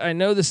talk. I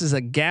know this is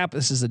a gap,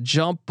 this is a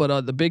jump,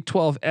 but the Big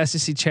 12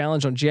 SEC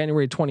Challenge on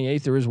January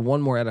 28th, there is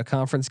one more at a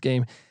conference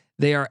game.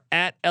 They are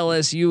at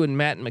LSU and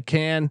Matt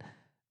McMahon.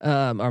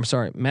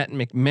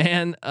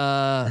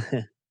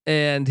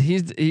 And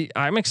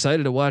I'm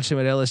excited to watch him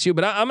at LSU,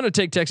 but I'm going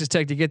to take Texas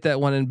Tech to get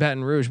that one in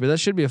Baton Rouge. But that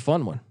should be a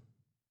fun one.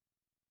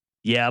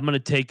 Yeah, I'm going to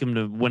take him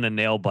to win a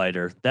nail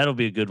biter. That'll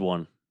be a good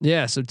one.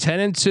 Yeah. So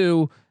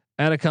 10-2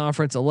 at a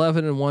conference,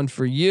 11-1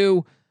 for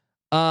you.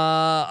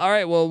 All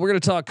right. Well, we're going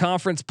to talk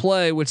conference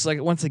play, which,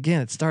 like, once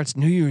again, it starts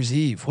New Year's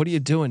Eve. What are you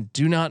doing?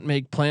 Do not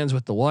make plans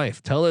with the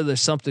wife. Tell her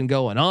there's something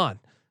going on.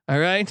 All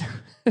right.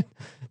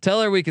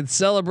 Tell her we can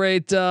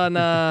celebrate on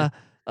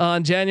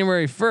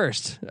January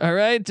 1st. All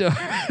right.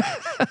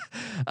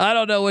 I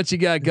don't know what you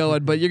got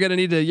going, but you're gonna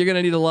need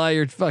to lie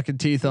your fucking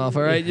teeth off.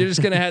 All right. You're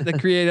just gonna have to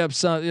create up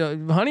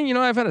some, honey,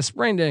 I've had a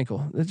sprained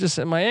ankle. It's just,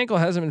 my ankle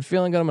hasn't been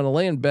feeling good. I'm gonna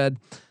lay in bed.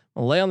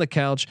 I'll lay on the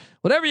couch,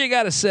 whatever you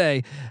got to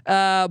say.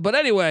 But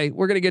anyway,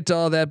 we're going to get to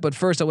all that. But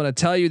first, I want to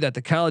tell you that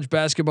the college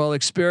basketball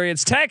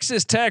experience,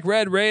 Texas Tech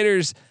Red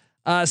Raiders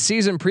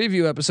season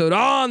preview episode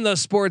on the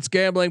Sports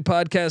Gambling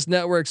Podcast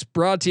Networks,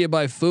 brought to you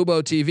by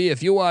Fubo TV.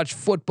 If you watch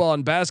football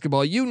and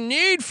basketball, you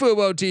need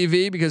Fubo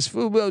TV, because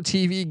Fubo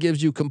TV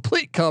gives you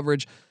complete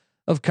coverage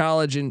of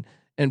college and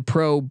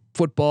pro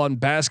football and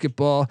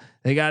basketball.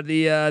 They got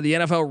the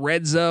NFL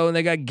Red Zone.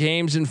 They got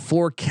games in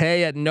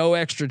 4K at no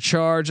extra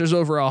charge. There's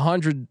over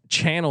 100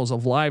 channels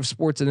of live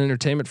sports and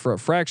entertainment for a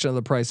fraction of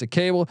the price of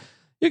cable.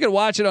 You can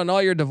watch it on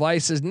all your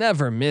devices.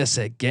 Never miss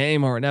a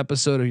game or an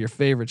episode of your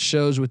favorite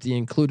shows with the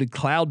included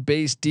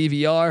cloud-based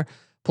DVR.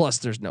 Plus,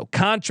 there's no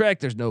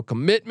contract. There's no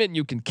commitment.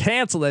 You can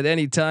cancel at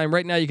any time.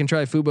 Right now, you can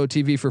try Fubo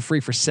TV for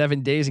free for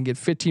 7 days and get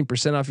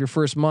 15% off your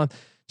first month.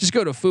 Just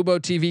go to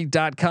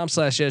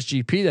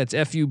FuboTV.com/SGP. That's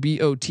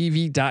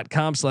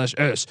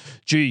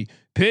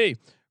FUBOTV.com/SGP.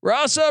 We're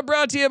also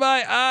brought to you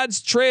by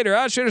Odds Trader.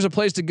 Odds Trader is a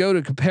place to go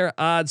to compare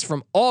odds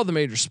from all the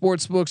major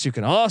sports books. You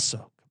can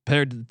also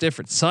compare the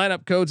different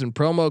sign-up codes and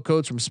promo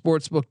codes from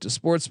sportsbook to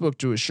sportsbook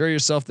to assure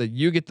yourself that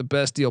you get the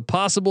best deal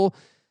possible.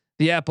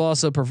 The app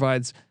also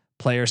provides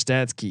player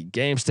stats, key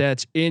game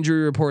stats,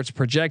 injury reports,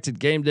 projected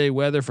game day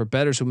weather for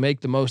bettors who make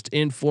the most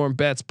informed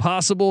bets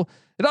possible.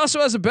 It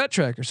also has a bet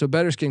tracker, so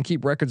bettors can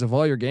keep records of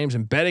all your games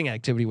and betting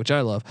activity, which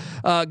I love.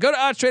 Go to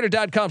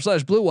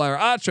oddstrader.com/Blue Wire.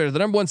 OddsTrader, the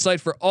 #1 site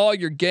for all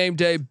your game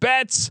day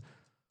bets.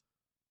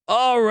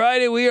 All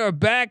righty, we are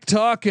back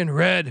talking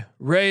Red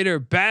Raider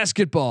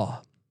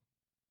basketball.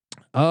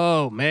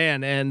 Oh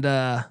man, and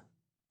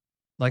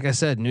like I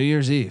said, New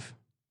Year's Eve.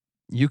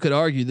 You could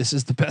argue this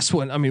is the best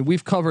one. I mean,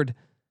 we've covered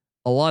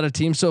a lot of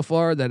teams so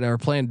far that are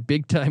playing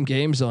big time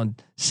games on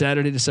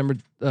Saturday, December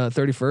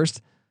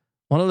 31st.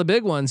 One of the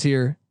big ones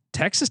here.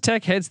 Texas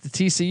Tech heads to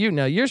TCU.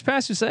 Now, years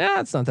past, you say,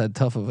 it's not that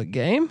tough of a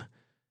game.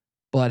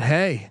 But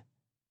hey,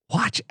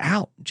 watch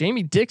out.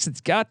 Jamie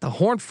Dixon's got the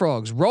Horned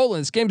Frogs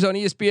rolling. This game's on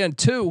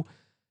ESPN2.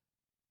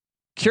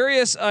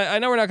 Curious, I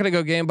know we're not going to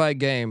go game by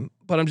game,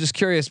 but I'm just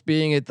curious,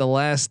 being at the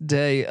last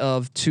day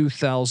of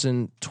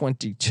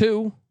 2022,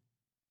 who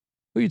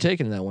are you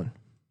taking in that one?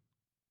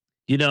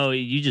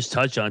 You just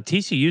touched on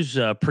TCU's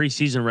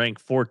preseason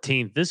ranked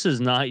 14th. This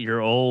is not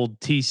your old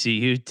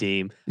TCU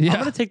team. Yeah. I'm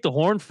going to take the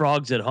Horned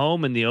Frogs at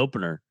home in the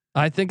opener.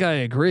 I think I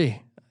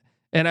agree.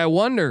 And I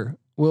wonder,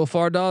 will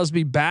Fardaws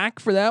be back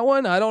for that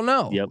one? I don't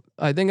know. Yep.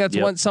 I think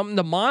that's something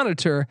to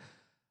monitor.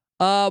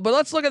 But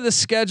let's look at the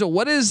schedule.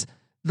 What is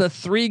the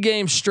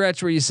 3-game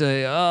stretch where you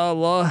say,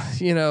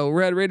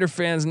 Red Raider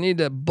fans need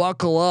to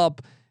buckle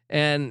up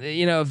And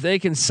if they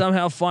can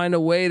somehow find a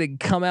way to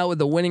come out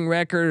with a winning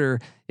record, or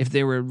if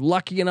they were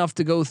lucky enough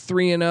to go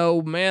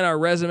 3-0, man, our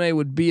resume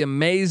would be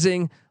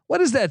amazing.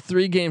 What is that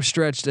 3-game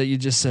stretch that you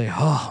just say,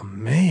 oh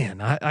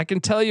man, I can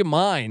tell you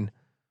mine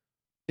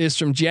is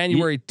from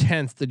January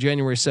 10th to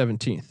January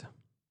 17th.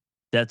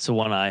 That's the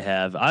one I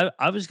have.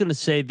 I was going to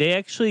say they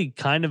actually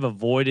kind of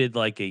avoided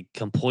like a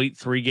complete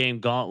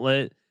 3-game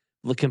gauntlet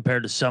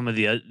compared to some of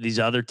these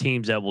other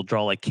teams that will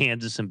draw like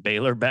Kansas and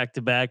Baylor back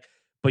to back.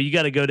 But you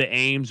got to go to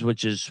Ames,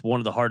 which is one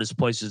of the hardest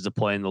places to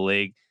play in the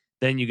league.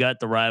 Then you got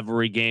the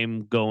rivalry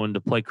game going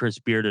to play Chris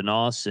Beard in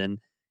Austin.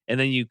 And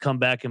then you come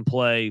back and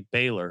play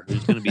Baylor,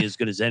 who's going to be as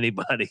good as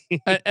anybody.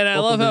 And I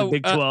love how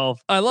Big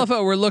 12. I love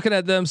how we're looking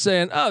at them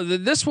saying, "Oh,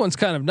 this one's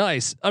kind of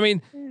nice." I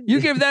mean,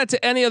 you give that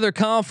to any other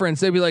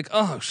conference, they'd be like,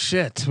 "Oh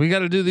shit, we got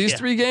to do these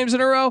 3 games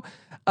in a row."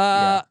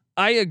 I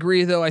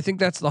agree, though. I think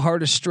that's the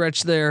hardest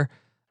stretch there,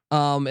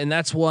 and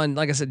that's one.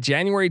 Like I said,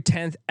 January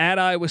 10th at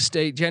Iowa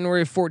State,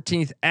 January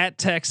 14th at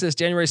Texas,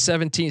 January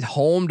 17th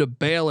home to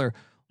Baylor.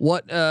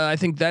 I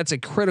think that's a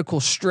critical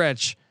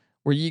stretch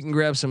where you can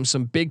grab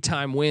some big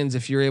time wins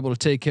if you're able to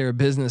take care of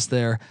business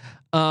there.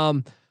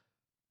 What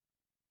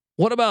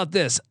about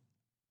this?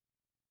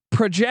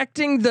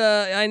 Projecting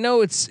I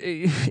know it's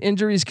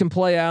injuries can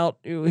play out.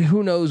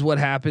 Who knows what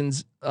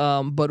happens?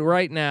 But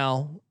right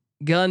now,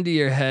 gun to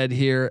your head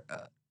here.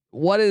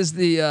 What is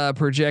the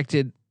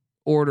projected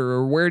order,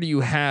 or where do you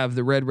have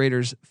the Red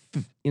Raiders?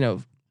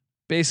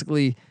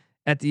 Basically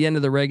at the end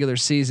of the regular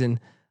season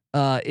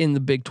in the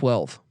Big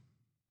 12.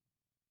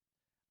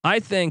 I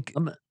think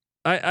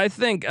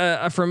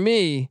for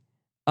me,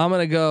 I'm going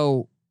to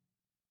go,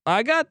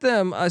 I got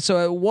them. So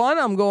at 1,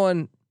 I'm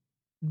going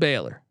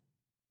Baylor.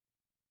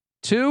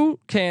 2,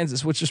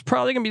 Kansas, which is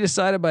probably going to be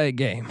decided by a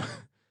game.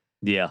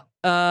 Yeah.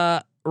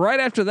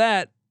 Right after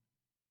that,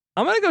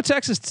 I'm going to go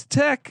Texas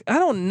Tech. I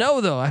don't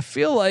know though. I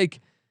feel like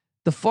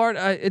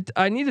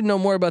I need to know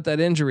more about that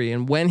injury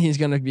and when he's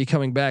going to be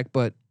coming back.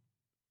 But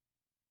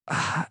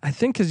I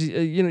think because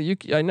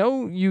I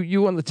know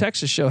you on the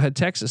Texas show had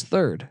Texas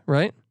 3rd,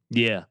 right?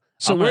 Yeah.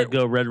 So I'm gonna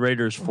go Red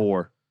Raiders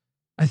 4.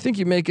 I think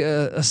you make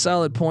a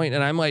solid point,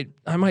 and I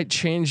might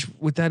change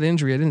with that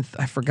injury.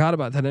 I forgot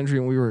about that injury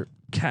when we were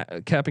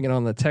capping it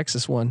on the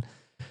Texas one.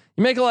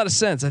 You make a lot of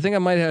sense. I think I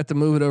might have to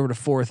move it over to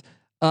 4th.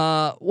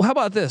 Well, how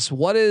about this?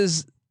 What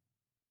is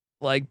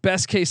like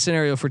best case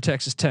scenario for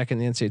Texas Tech in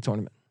the NCAA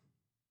tournament?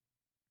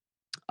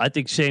 I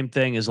think same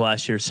thing as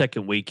last year,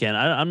 second weekend.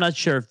 I'm not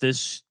sure if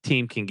this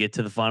team can get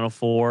to the Final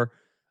Four,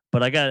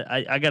 but I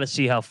got to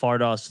see how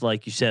Fardaws,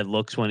 like you said,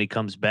 looks when he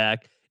comes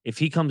back. If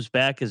he comes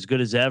back as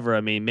good as ever, I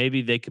mean,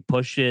 maybe they could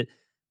push it,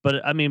 but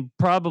I mean,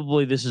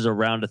 probably this is a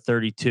round of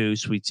 32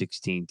 Sweet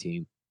 16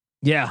 team.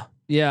 Yeah.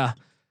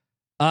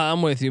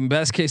 I'm with you.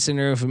 Best case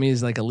scenario for me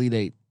is like Elite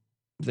 8.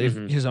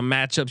 Here's some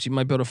matchups you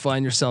might be able to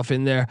find yourself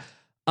in there.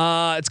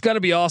 It's going to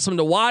be awesome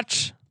to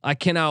watch. I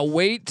cannot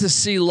wait to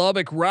see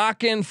Lubbock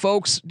rocking.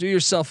 Folks, do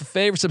yourself a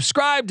favor.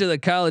 Subscribe to the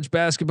College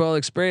Basketball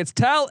Experience.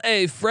 Tell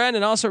a friend.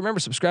 And also remember,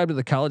 subscribe to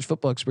the College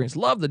Football Experience.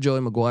 Love the Joey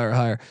McGuire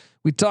hire.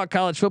 We talk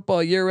college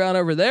football year round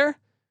over there.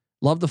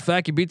 Love the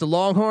fact you beat the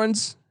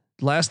Longhorns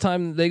last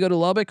time they go to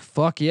Lubbock.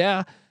 Fuck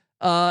yeah.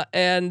 We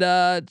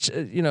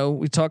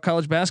talk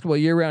college basketball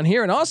year round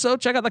here. And also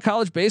check out the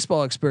College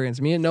Baseball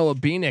Experience. Me and Noah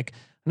Beanick.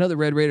 I know the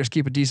Red Raiders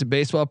keep a decent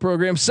baseball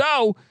program.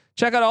 So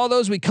check out all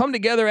those. We come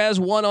together as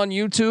one on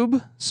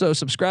YouTube. So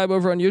subscribe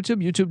over on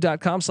YouTube,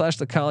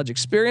 youtube.com/the college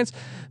experience.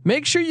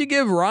 Make sure you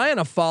give Ryan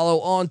a follow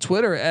on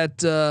Twitter at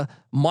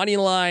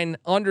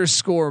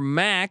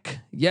moneyline_Mac.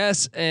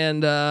 Yes.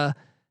 And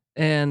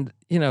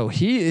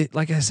he,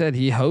 like I said,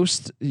 he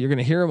hosts, you're going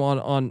to hear him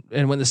on,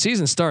 and when the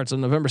season starts on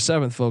November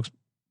 7th, folks,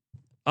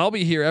 I'll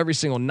be here every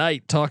single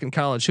night talking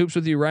college hoops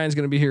with you. Ryan's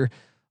going to be here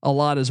a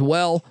lot as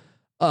well.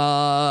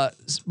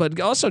 But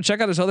also check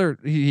out his other,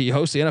 he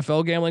hosts the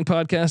NFL gambling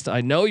podcast.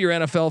 I know you're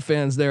NFL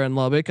fans there in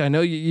Lubbock. I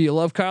know you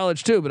love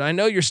college too, but I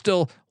know you're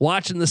still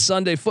watching the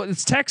Sunday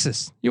It's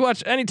Texas. You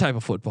watch any type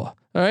of football.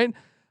 All right.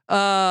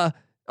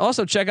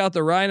 Also check out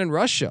the Ryan and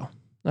Rush show.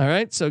 All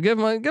right. So give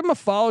him a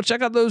follow.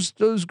 Check out those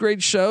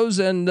great shows.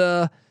 And,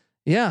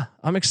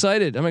 I'm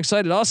excited.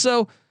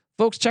 Also,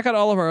 folks, check out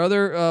all of our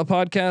other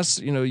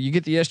podcasts. You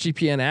get the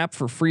SGPN app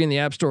for free in the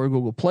App Store or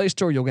Google Play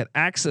Store. You'll get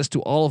access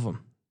to all of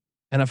them.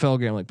 NFL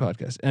Gambling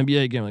Podcast,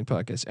 NBA Gambling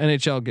Podcast,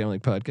 NHL Gambling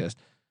Podcast,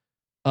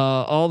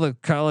 all the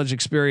College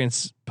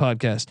Experience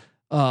Podcast.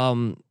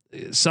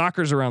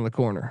 Soccer's around the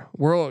corner.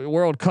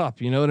 World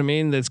Cup, you know what I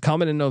mean? That's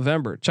coming in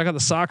November. Check out the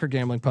Soccer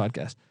Gambling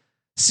Podcast.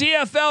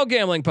 CFL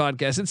Gambling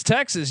Podcast. It's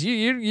Texas.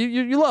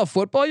 You love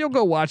football. You'll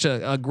go watch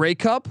a Grey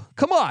Cup.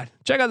 Come on,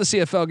 check out the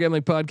CFL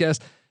Gambling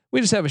Podcast.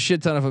 We just have a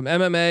shit ton of them.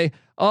 MMA,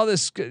 all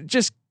this.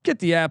 Just get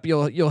the app.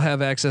 You'll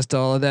have access to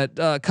all of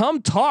that.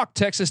 Come talk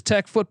Texas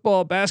Tech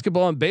football,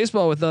 basketball, and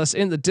baseball with us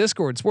in the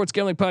Discord.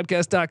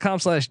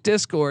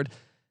 sportsgamblingpodcast.com/Discord.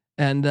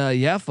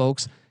 And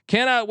folks,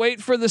 cannot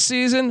wait for the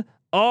season.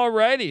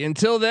 Alrighty.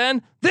 Until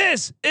then,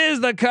 this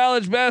is the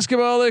College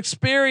Basketball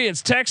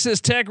Experience, Texas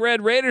Tech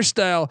Red Raider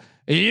style.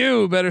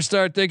 You better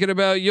start thinking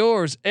about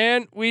yours.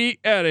 And we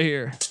out of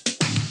here.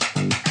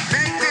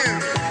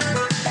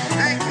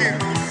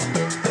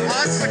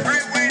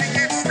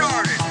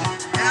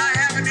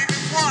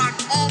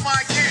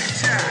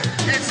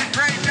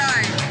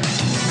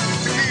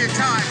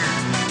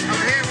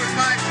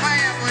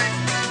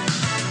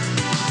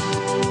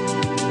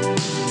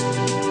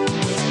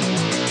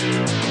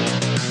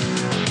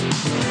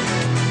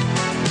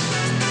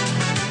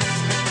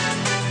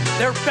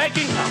 They're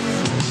begging us.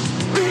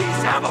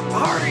 Please have a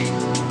party.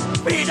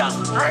 Feed us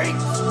drinks.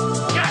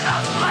 Get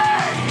us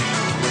laid.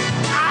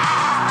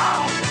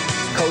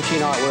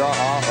 Coaching, our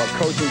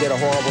coaching did a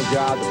horrible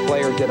job. The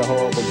players did a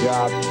horrible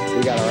job.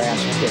 We got our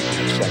ass kicked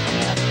in the second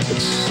half.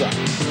 It sucked.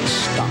 It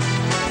stunk.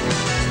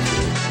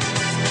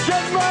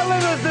 Get my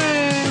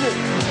limousine!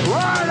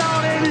 Ride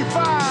on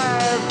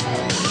 85!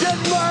 Get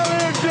my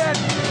engine!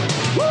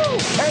 Woo!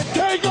 And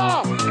take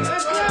off!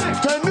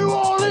 To New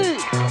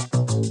Orleans!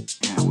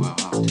 Yeah, well,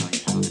 I'll tell you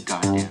how the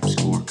goddamn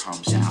score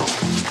comes out.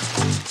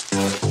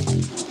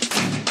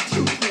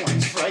 2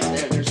 points right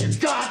there. There's your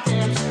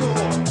goddamn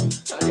score.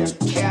 Goddamn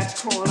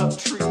cats crawling up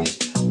trees.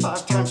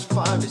 5 times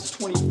 5 is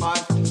 25.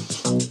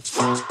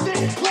 Fuck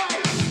this place!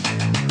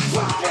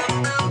 Fuck it!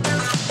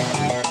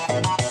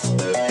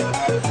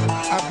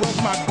 I broke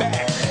my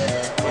back.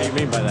 What do you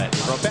mean by that?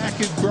 My back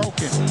is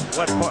broken.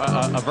 What,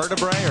 a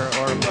vertebrae or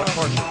what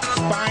portion?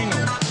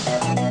 Spinal.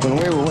 When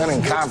we were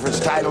winning conference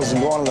titles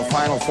and going to the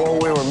Final Four,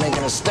 we were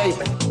making a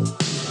statement.